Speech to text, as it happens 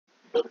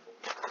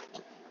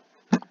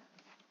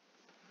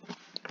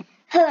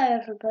Hello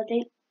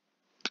everybody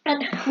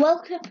and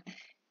welcome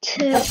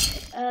to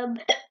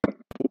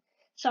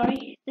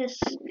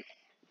this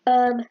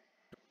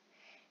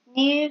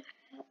new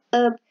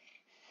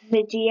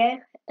video,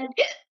 and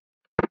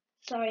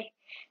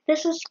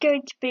this is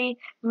going to be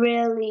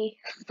really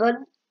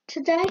fun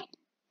today.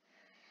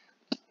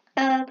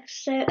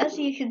 So as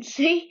you can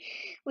see,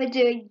 we're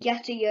doing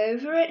Getting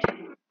Over It,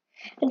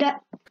 and I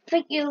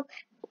think you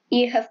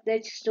have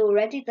noticed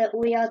already that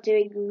we are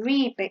doing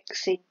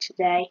remixing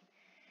today.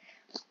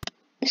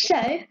 So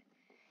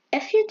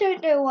if you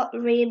don't know what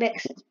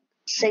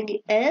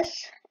remixing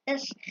is,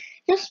 it's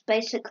just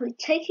basically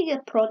taking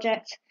a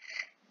project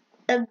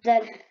and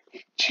then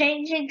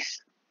changing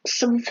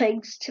some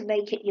things to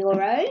make it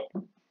your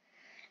own.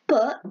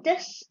 But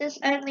this is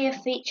only a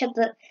feature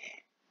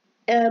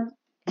that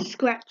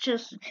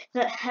scratchers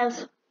that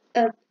have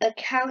an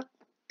account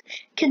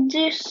can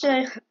do.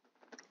 So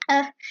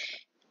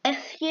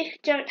if you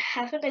don't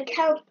have an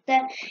account,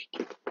 then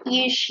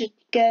you should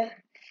go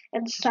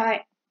and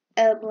start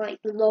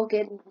log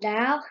in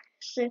now,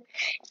 so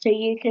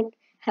you can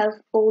have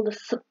all the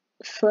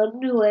fun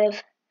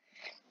with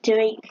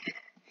doing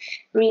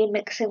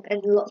remixing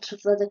and lots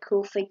of other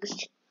cool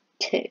things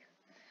too.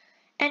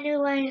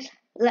 Anyways,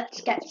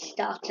 let's get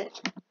started.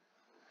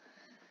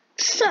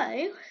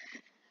 So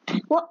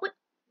what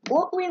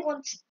we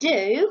want to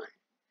do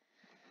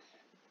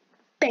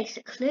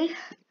basically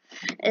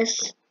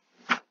is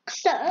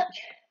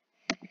search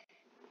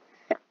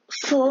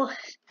for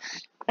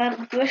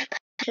Griff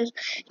Patch's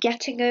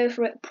Getting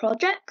Over It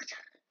project.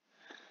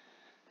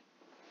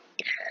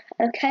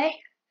 Okay,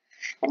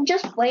 and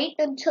just wait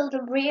until the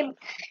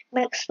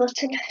remix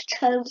button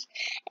turns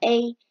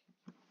a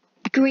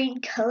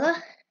green colour,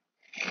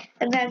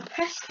 and then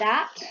press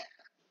that,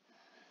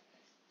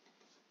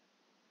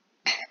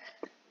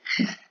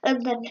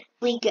 and then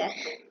we go.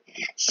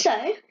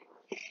 So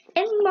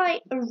in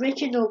my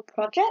original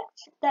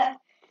project there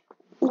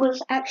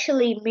was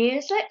actually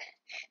music,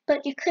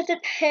 but you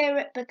couldn't hear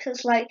it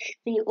because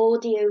the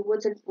audio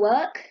wouldn't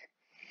work.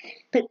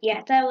 But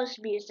yeah, there was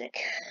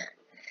music.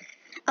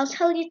 I'll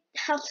tell you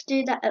how to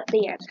do that at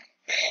the end.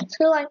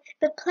 So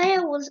the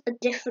player was a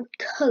different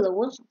colour,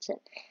 wasn't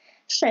it?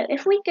 So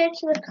if we go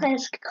to the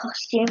player's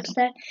costumes,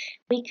 then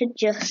we could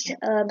just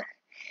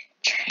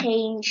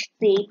change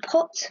the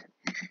pot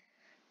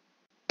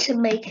to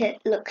make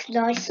it look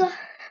nicer.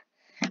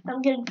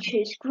 I'm going to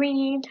choose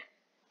green,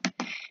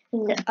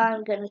 and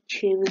I'm going to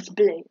choose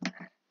blue,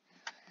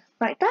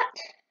 like that,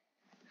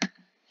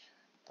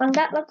 and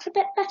that looks a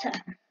bit better.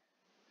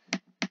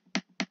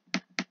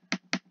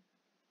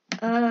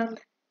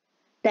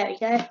 There we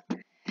go.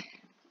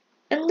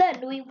 And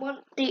then we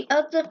want the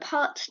other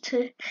part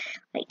to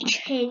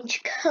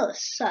change colour,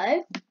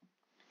 so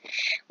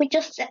we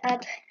just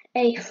add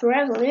a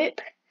forever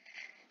loop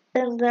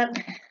and then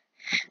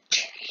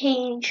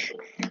change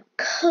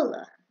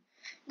colour.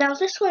 Now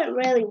this won't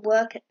really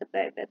work at the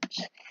moment.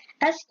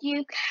 As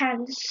you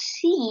can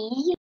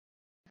see,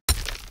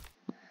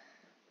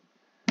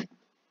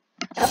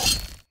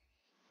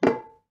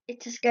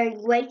 it is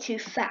going way too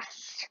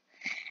fast.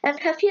 And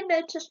have you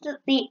noticed that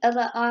the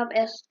other arm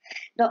is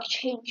not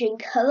changing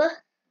colour?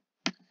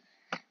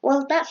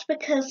 Well, that's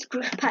because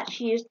Griff Patch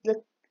used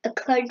a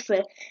clone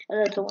for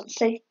another one.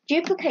 So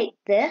duplicate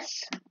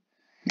this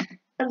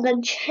and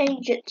then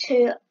change it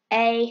to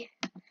a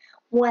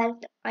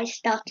when I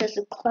start as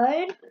a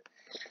clone.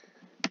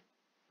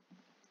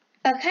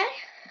 Okay.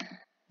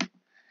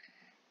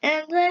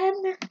 And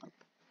then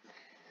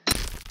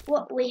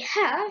what we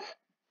have,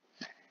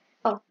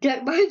 oh,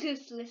 don't mind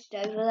this list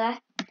over there.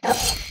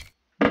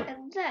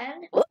 And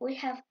then we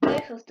have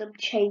both of them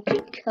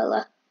changing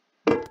colour.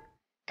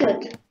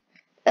 Good.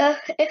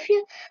 If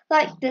you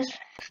like this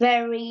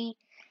very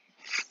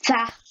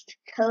fast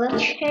colour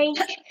change,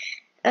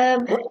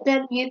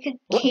 then you can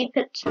keep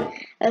it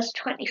as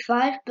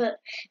 25, but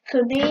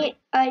for me,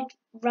 I'd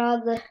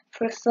rather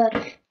prefer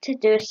to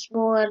do a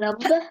smaller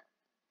number.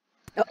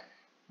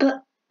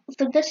 But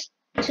for this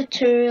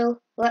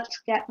tutorial,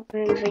 let's get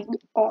moving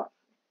on.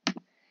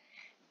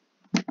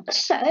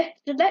 So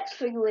the next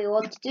thing we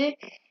want to do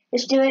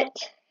is do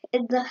it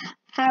in the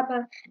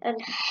hammer and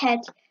head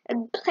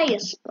and player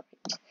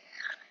sprite.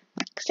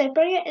 So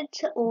bring it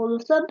into all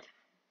of them,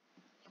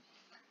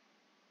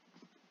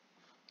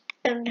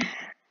 and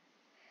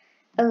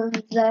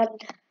then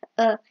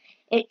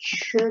it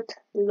should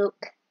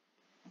look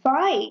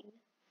fine.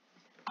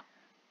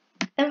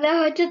 And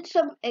now I did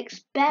some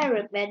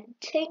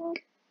experimenting,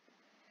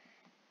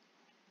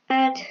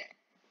 and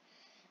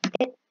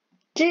it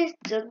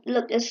didn't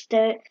look as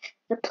though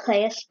the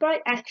player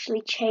sprite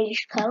actually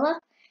changed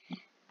colour,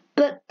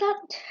 but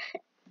that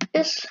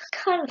is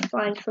kind of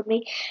fine for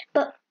me.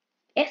 But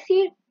if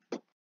you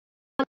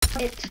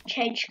want it to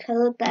change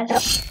colour, then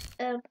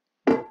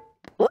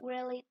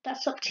really,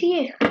 that's up to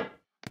you.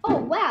 Oh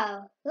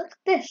wow, look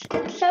at this,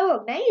 it's so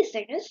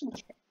amazing,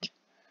 isn't it?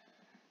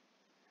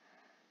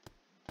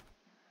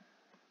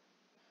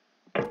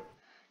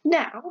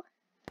 Now,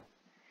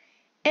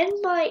 in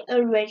my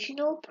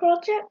original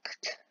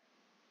project,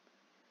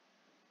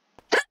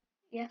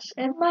 Yes,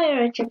 in my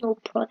original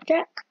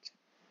project,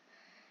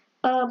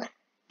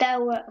 there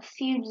were a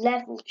few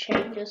level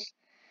changes.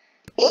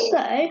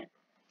 So,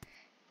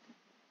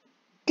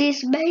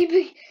 these may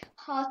be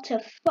hard to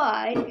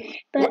find,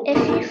 but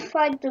if you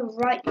find the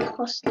right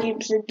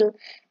costumes in the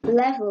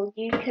level,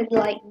 you can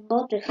like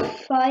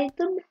modify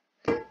them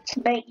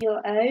to make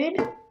your own.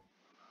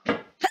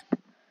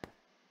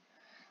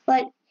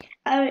 Like,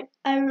 I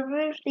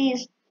removed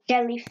these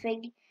jelly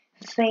things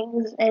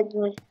in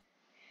the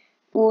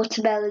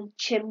watermelon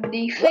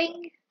chimney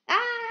thing.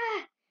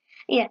 Ah!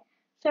 Yeah,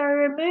 so I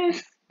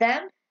removed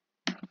them.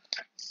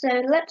 So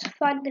let's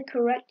find the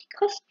correct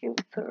costume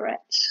for it.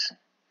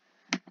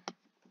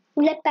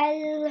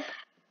 Level.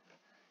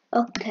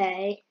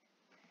 Okay.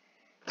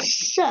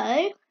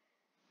 So,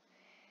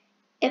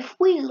 if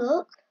we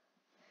look,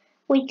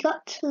 we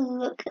got to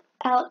look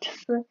out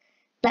for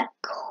that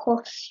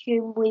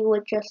costume we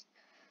were just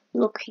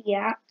looking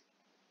at.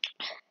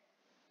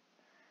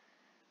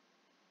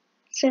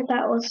 So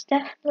that was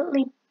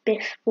definitely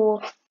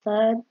before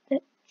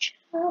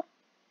furniture.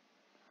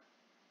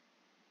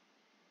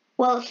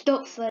 Well, it's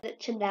not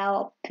furniture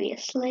now,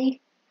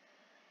 obviously.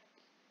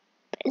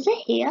 But is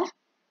it here?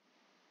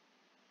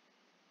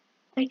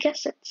 I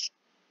guess it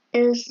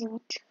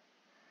isn't.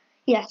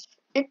 Yes,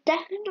 it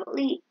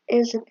definitely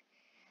isn't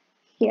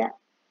here.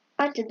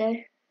 I don't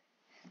know.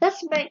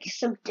 Let's make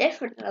some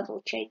different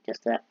level changes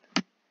then.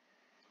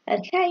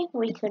 Okay,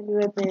 we can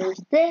remove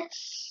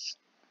this.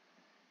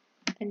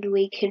 And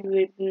we can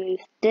remove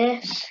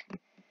this.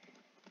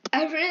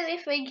 I'm really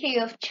thinking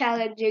of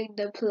challenging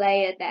the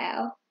player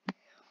now.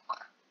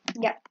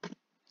 Yep.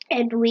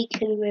 And we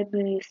can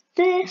remove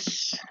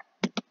this.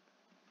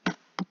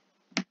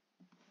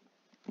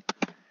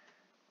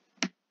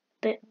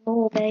 Bit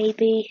more,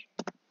 maybe.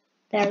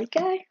 There we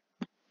go.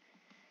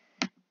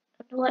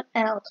 And what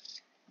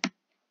else?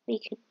 We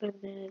can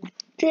remove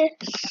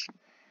this.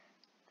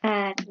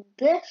 And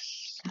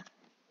this.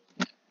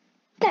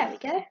 There we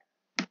go.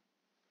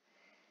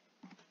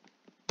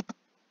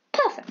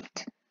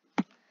 Perfect.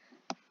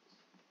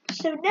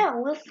 So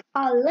now with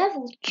our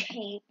level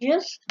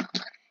changes,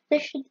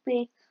 this should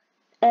be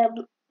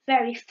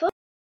very fun.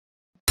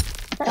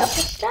 Let's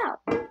test out.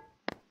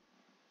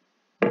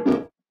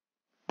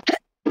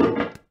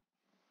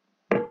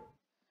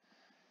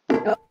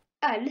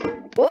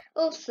 And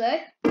also,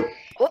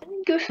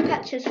 in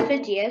Griffpatch's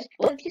videos,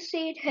 have you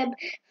seen him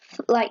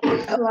like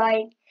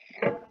flying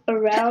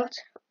around?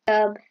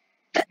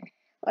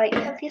 Like,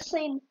 have you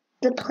seen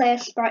the player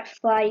sprite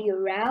flying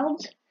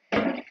around?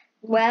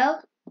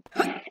 Well,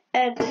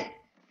 and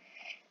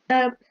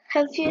have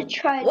you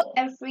tried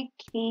every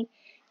key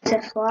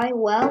to fly?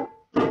 Well,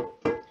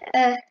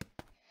 the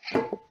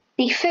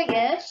thing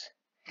is,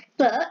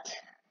 but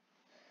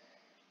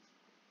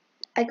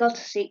I got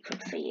a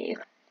secret for you.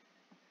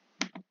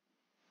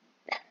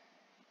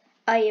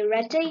 Are you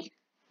ready?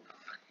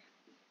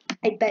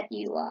 I bet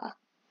you are.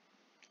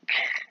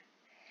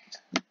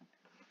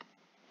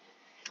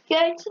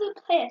 Go to the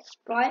player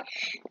sprite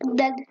and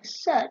then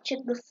search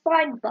in the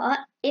find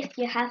bar, if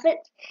you have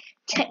it,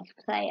 tech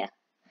player,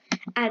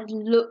 and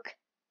look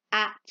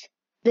at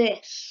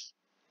this.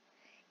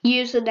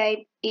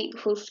 Username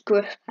equals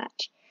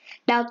Griffpatch.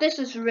 Now this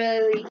is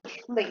really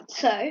neat,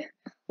 so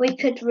we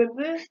could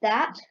remove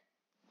that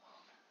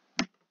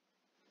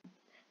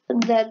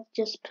and then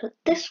just put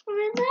this one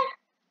in there,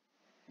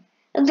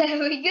 and there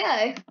we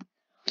go.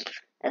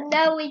 And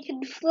now we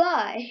can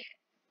fly.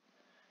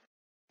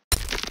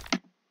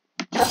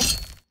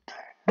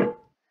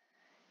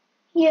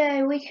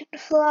 Yeah, we can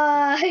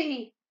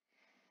fly.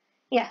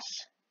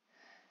 Yes.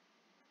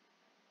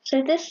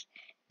 So this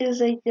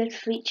is a good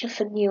feature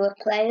for newer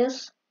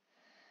players.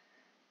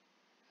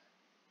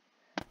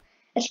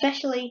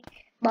 Especially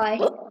my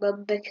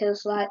mum,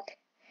 because like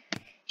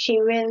she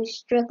really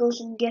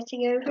struggles in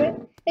getting over it.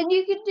 And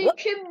you can do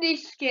chimney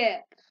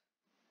skip.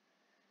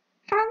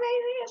 How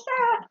amazing is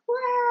that?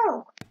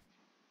 Wow!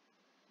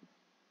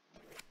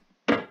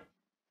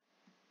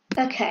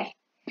 Okay,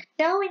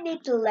 now we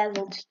need the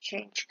level to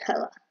change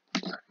colour.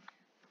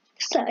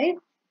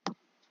 So,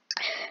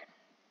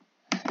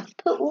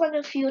 put one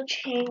of your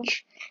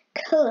change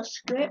colour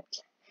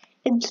script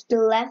into the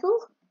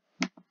level.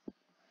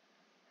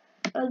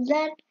 And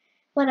then,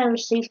 when I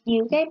receive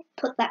new game,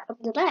 put that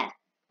under there.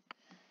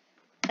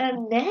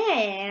 And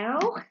now,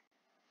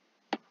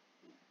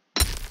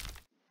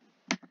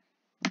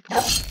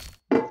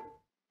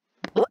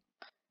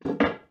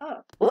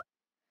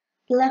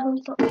 the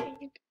level's not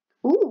changing.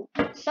 Ooh,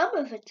 some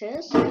of it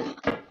is.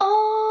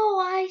 Oh,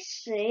 I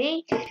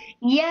see.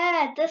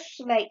 Yeah,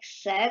 this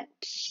makes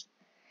sense.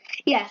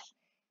 Yes,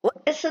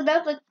 it's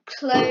another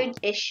clone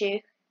issue.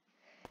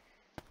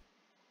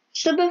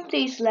 Some of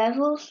these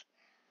levels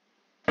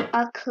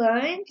are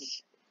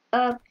clones,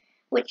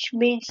 which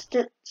means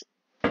that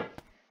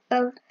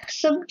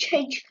some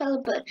change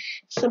colour, but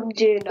some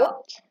do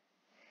not.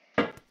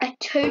 I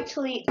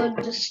totally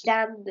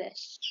understand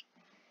this.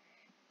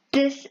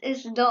 This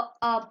is not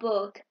our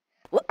bug.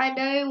 I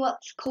know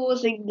what's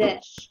causing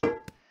this.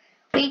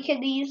 We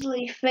can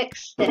easily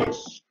fix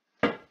this.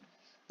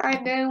 I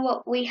know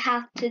what we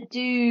have to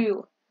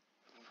do.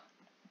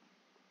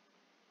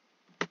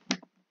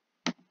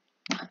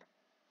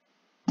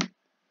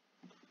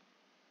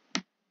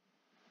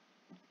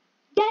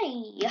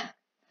 Yay!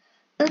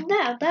 And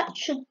now that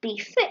should be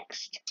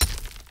fixed.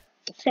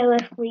 So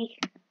if we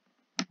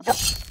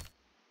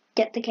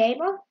get the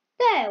game on,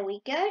 there we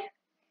go.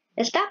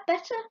 Is that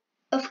better?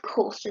 Of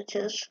course it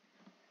is.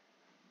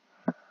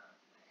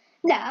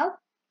 Now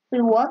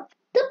we want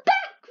the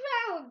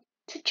background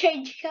to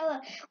change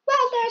colour.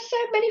 Well, there are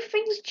so many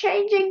things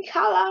changing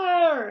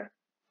colour.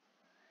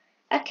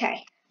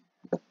 Okay.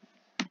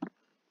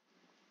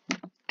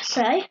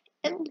 So,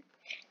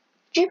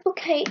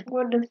 duplicate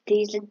one of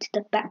these into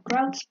the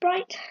background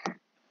sprite.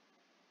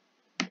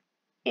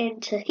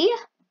 Into here.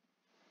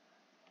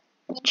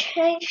 And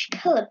change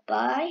colour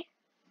by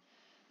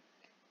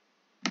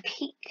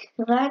peak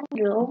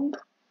random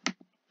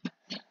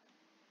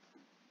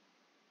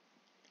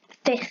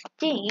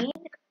 15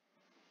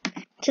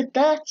 to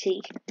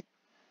 30.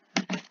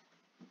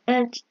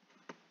 And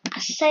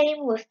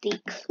same with the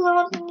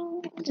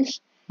clones.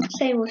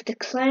 Same with the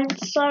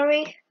clones,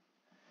 sorry.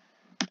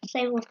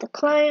 Same with the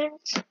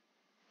clones.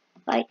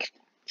 Like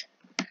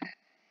that.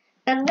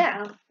 And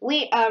now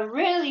we are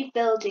really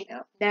building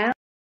up now.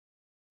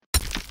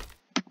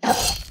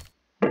 Oh.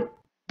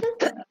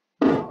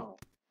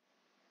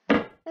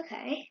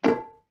 Okay.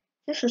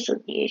 This is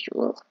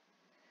unusual.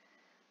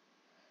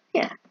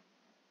 Yeah.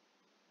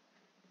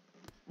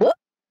 What?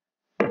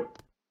 I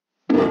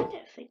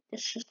don't think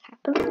this has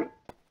happened.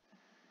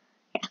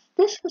 Yeah,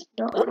 this has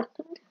not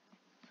happened.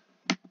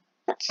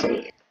 Let's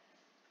see.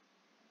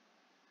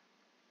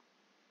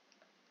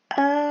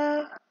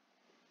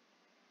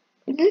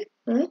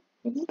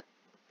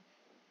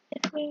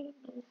 If we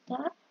remove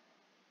that,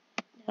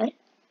 no.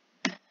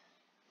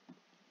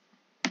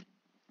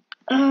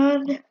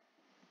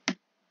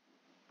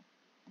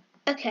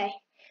 Okay,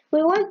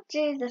 we won't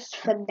do this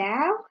for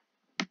now.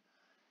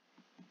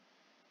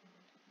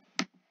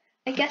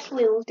 I guess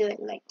we will do it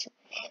later.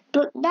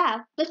 But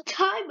now, the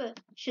timer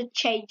should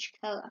change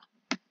colour.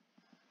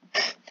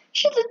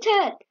 Should have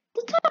turned.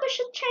 The timer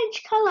should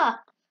change colour.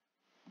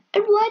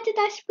 And why did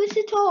I split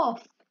it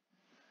off?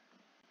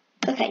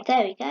 Okay,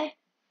 there we go.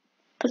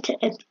 Put it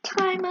in the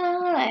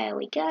timer. There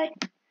we go.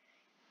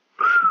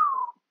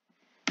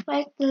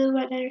 Where's the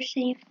when I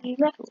receive new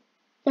level?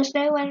 There's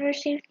no when I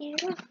receive new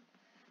level.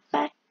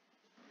 Okay.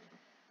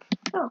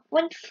 Oh,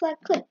 when flag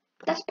clip.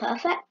 That's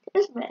perfect,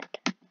 isn't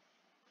it?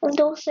 And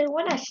also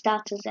when I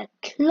start as a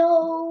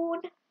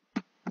clone,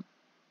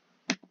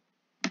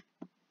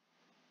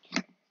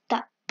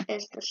 that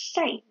is the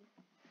same.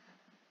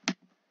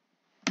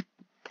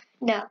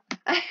 Now,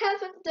 I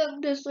haven't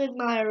done this with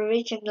my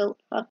original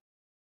project,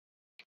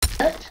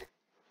 but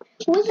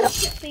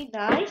wouldn't it be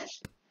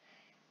nice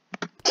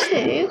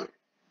to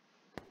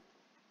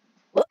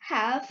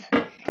have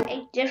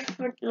a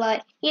different,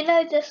 like, you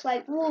know, this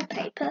like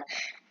wallpaper?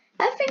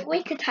 I think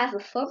we could have a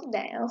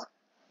thumbnail.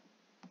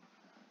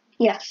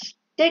 Yes,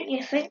 don't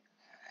you think?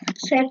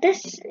 So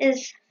this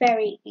is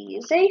very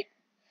easy.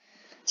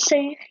 So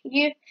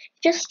you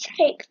just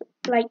take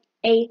like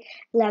a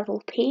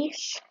level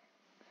piece.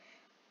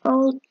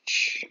 I'll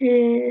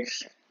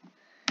choose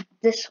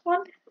this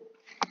one.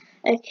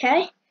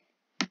 Okay.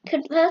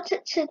 Convert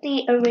it to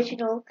the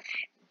original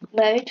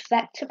mode,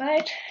 vector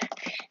mode,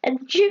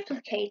 and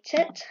duplicate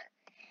it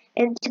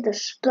into the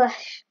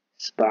splash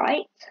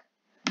sprite.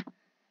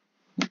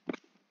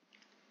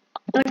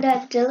 And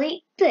then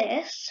delete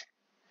this,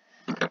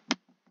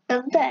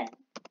 and then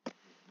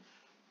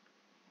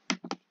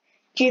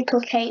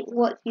duplicate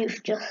what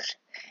you've just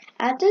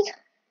added.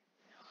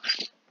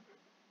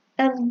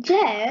 And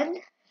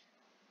then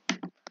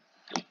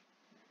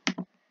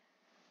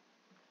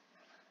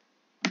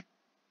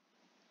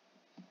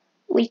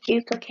we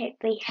duplicate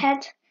the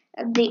head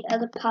and the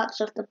other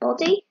parts of the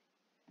body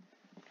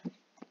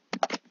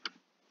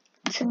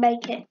to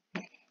make it,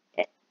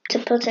 to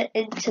put it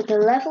into the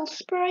level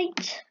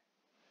sprite.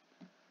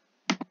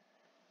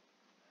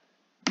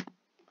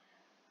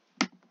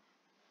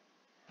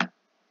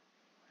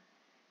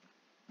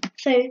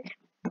 So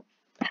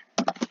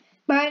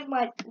mine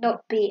might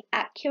not be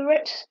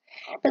accurate,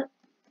 but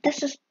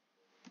this is,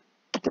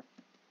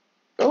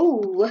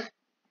 oh,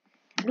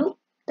 nope,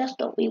 that's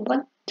not what we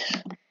want.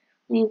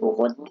 We will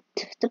want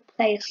the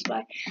player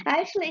sprite. I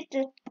actually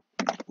did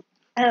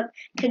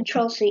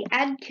Control C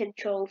and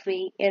Control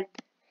V in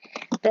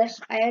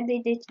this. I only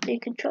need to do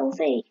Control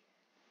V.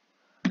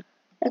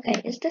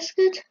 Okay, is this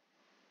good?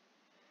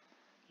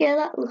 Yeah,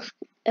 that looks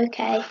good.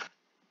 Okay.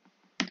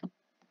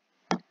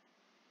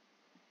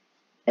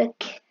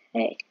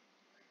 Okay.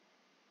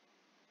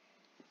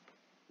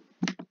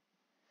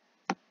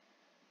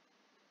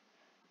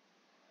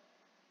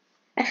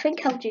 I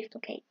think I'll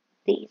duplicate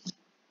these.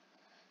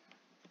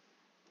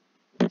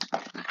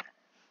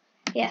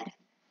 Yeah.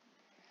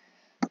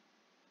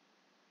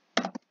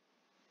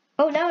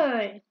 Oh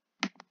no!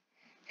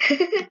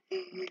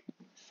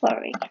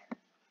 Sorry.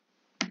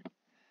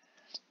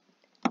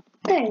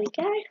 There we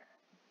go.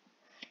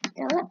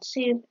 Now let's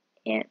zoom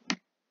in.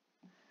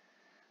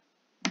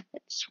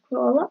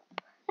 scroll up.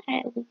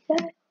 There we go.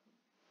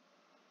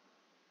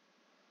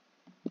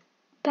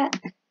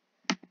 Back.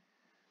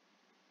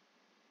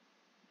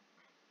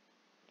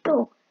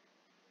 Oh.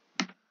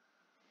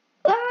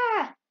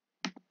 Ah!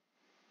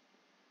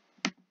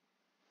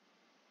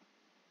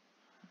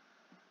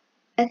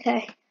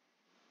 Okay.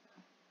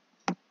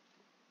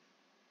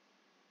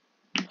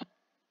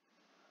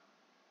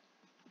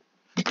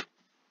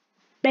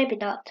 Maybe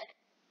not.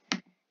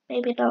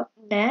 Maybe not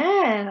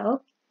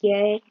now.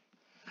 Yay.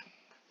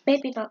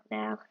 Maybe not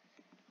now.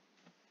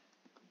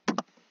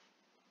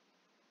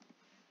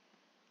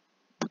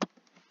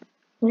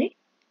 Wait.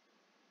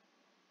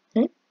 I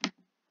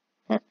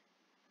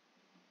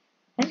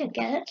didn't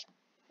get it.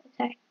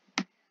 Okay.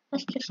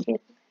 Let's just do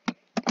it.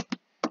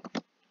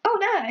 Oh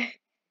no!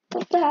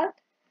 What's that?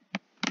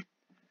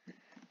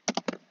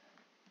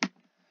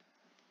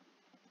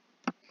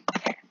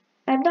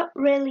 I'm not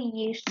really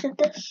used to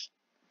this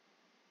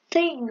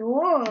thing.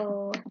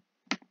 Whoa.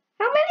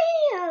 How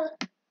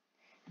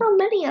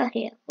many are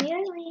here? We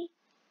only,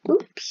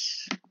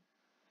 oops.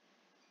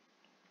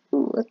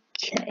 Ooh,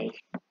 okay.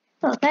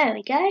 Oh, there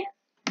we go.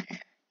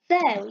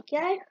 There we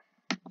go.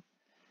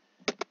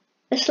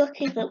 It's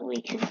lucky that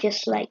we can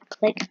just like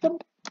click them.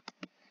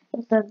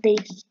 And then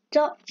these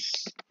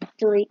dots,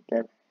 delete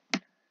them.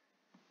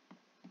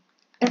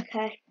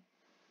 Okay.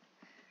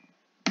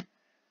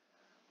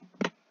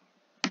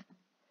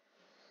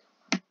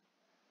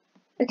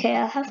 Okay,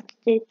 I'll have to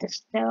do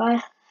this now.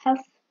 I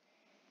have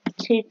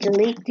to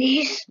delete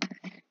these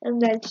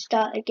and then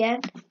start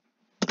again.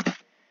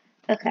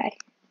 Okay.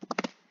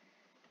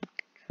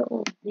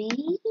 Control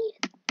V.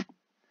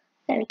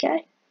 There we go.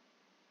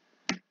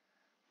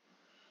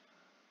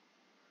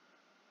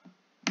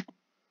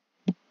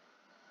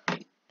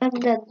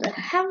 And then the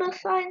hammer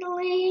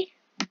finally.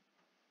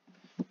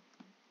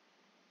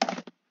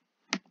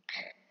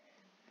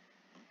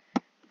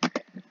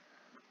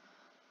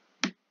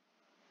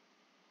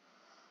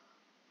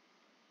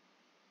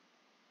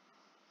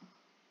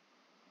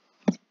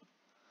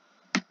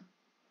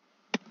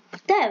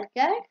 There we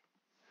go.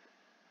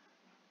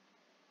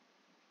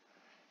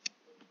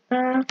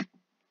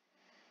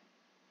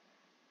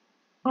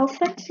 I'll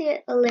fancy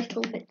it a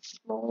little bit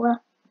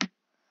smaller.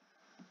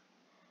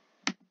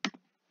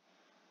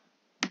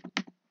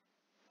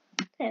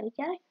 There we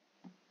go.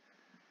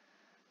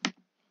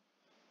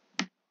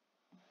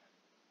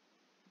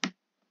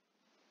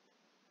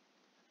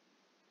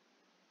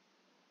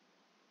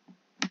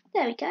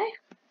 There we go.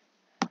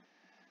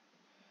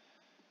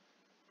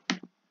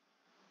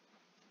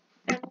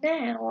 And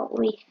now what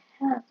we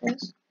have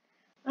is,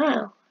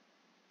 oh.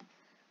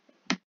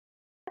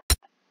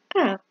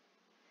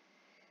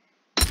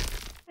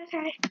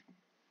 Okay.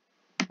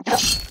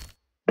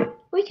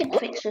 We can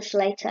fix this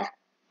later.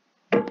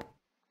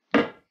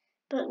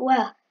 But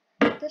well,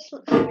 this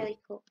looks really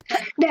cool.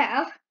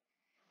 Now,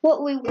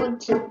 what we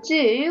want to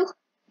do,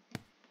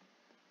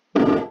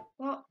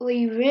 what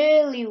we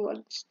really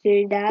want to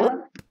do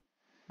now,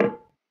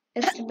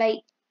 is to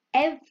make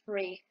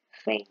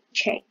everything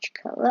change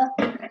colour.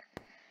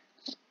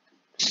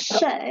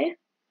 So,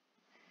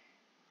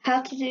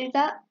 how to do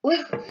that?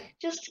 Well,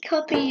 just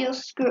copy your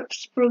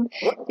scripts from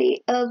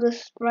the other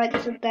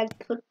sprites and then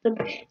put them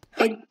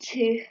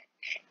into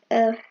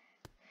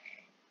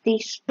the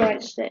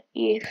sprites that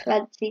you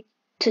fancy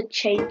to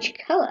change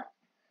colour.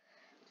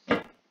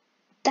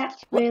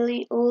 That's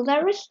really all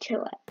there is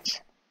to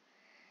it.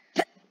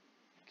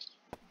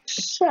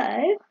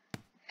 So,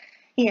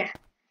 yeah,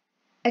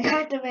 I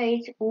kind of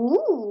made,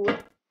 ooh,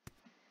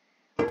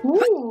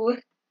 oh,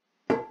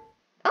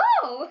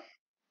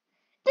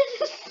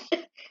 this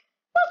is,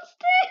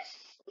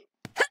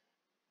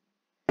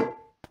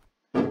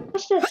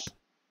 what's this?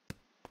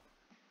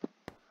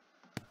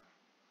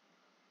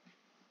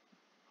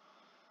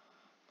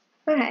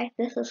 Okay,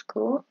 this is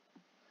cool.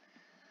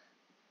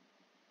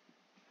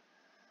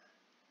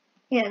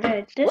 Yeah,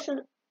 no,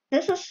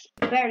 this is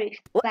very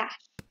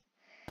fast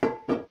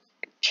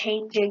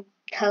changing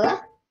colour.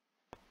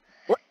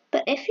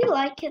 But if you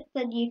like it,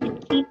 then you can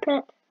keep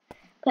it.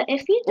 But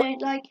if you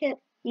don't like it,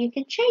 you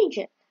can change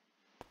it.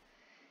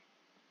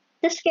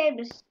 This game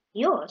is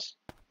yours,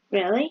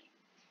 really.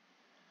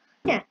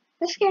 Yeah,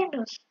 this game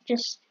is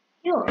just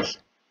yours,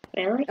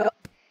 really.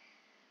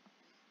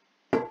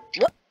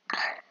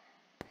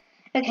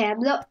 Okay, I'm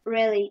not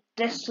really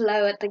this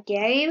slow at the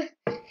game.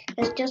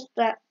 It's just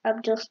that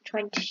I'm just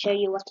trying to show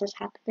you what is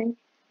happening.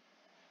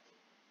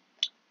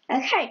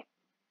 Okay.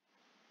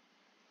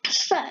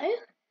 So,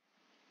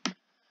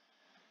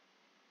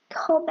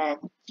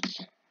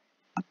 comments.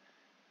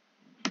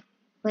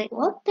 Wait,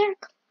 what? They're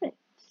comments.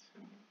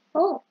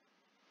 Oh.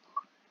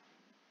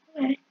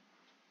 Okay.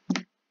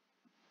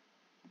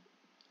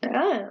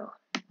 Oh,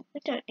 I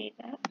don't need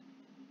that.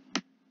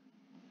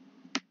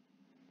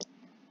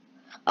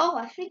 Oh,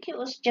 I think it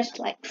was just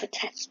like for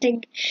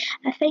testing.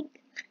 I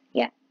think,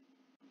 yeah.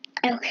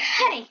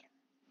 Okay.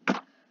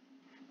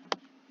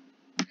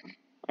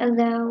 And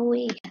now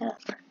we have,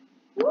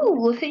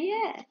 ooh,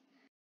 yeah.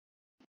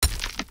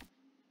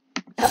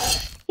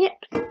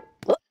 Yep.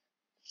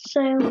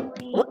 so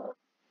we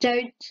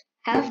don't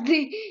have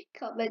the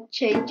comment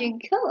changing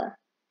colour.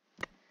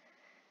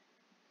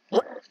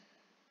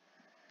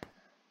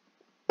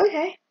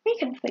 Okay, we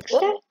can fix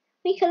that.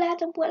 We can add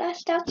them when I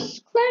start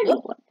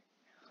cloning one.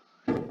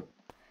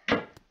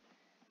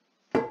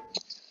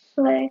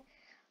 So,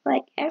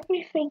 like,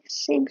 everything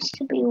seems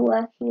to be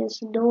working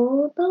as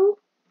normal.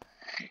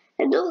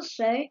 And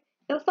also,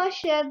 if I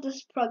share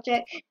this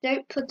project,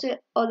 don't put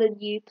it on a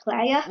new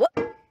player.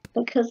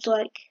 Because,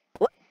 like,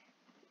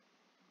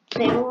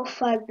 they will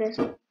find this.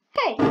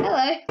 Hey,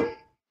 hello.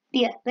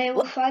 Yeah, they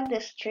will find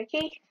this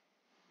tricky.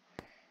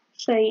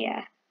 So,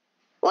 yeah.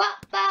 What?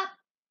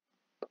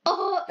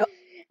 Oh!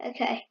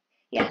 Okay.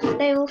 Yes,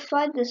 they will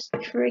find this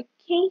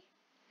tricky.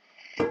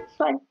 So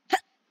I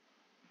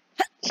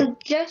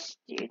suggest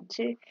you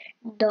to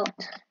not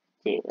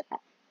do that.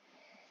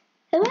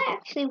 Have I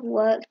actually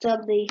worked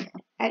on the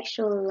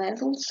actual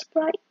level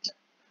sprite?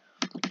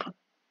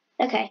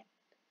 Okay,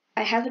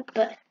 I haven't,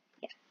 but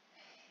yeah.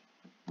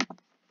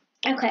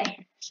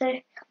 Okay, so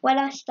when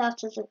I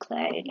start as a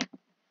clone,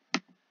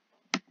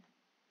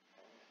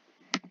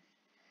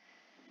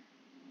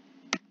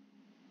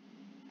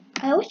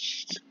 I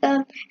wish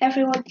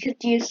everyone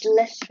could use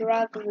lists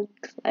rather than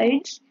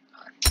clones,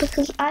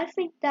 because I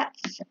think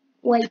that's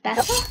way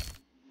better.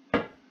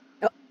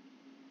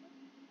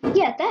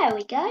 Yeah, there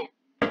we go.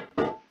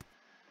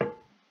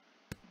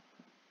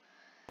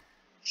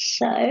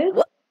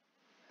 So,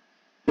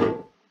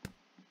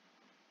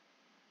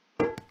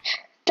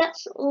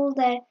 that's all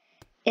there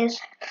is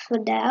for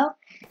now.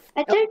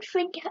 I don't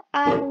think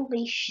I will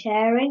be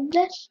sharing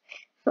this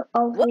for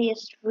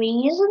obvious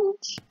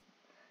reasons,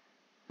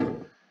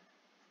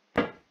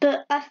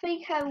 but I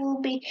think I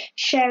will be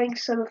sharing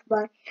some of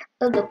my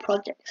other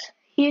projects.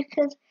 You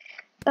can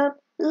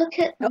look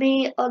at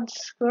me on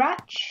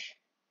Scratch.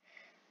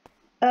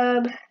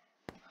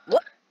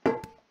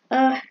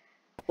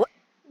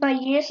 My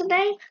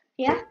username,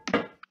 yeah,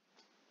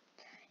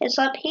 it's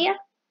up here.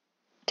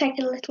 Take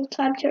a little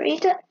time to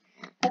read it,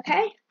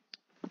 okay?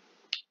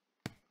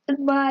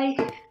 And my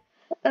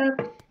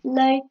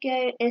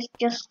logo is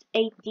just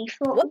a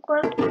default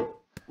one.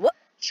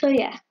 So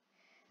yeah,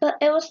 but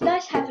it was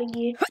nice having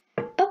you.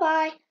 Bye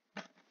bye.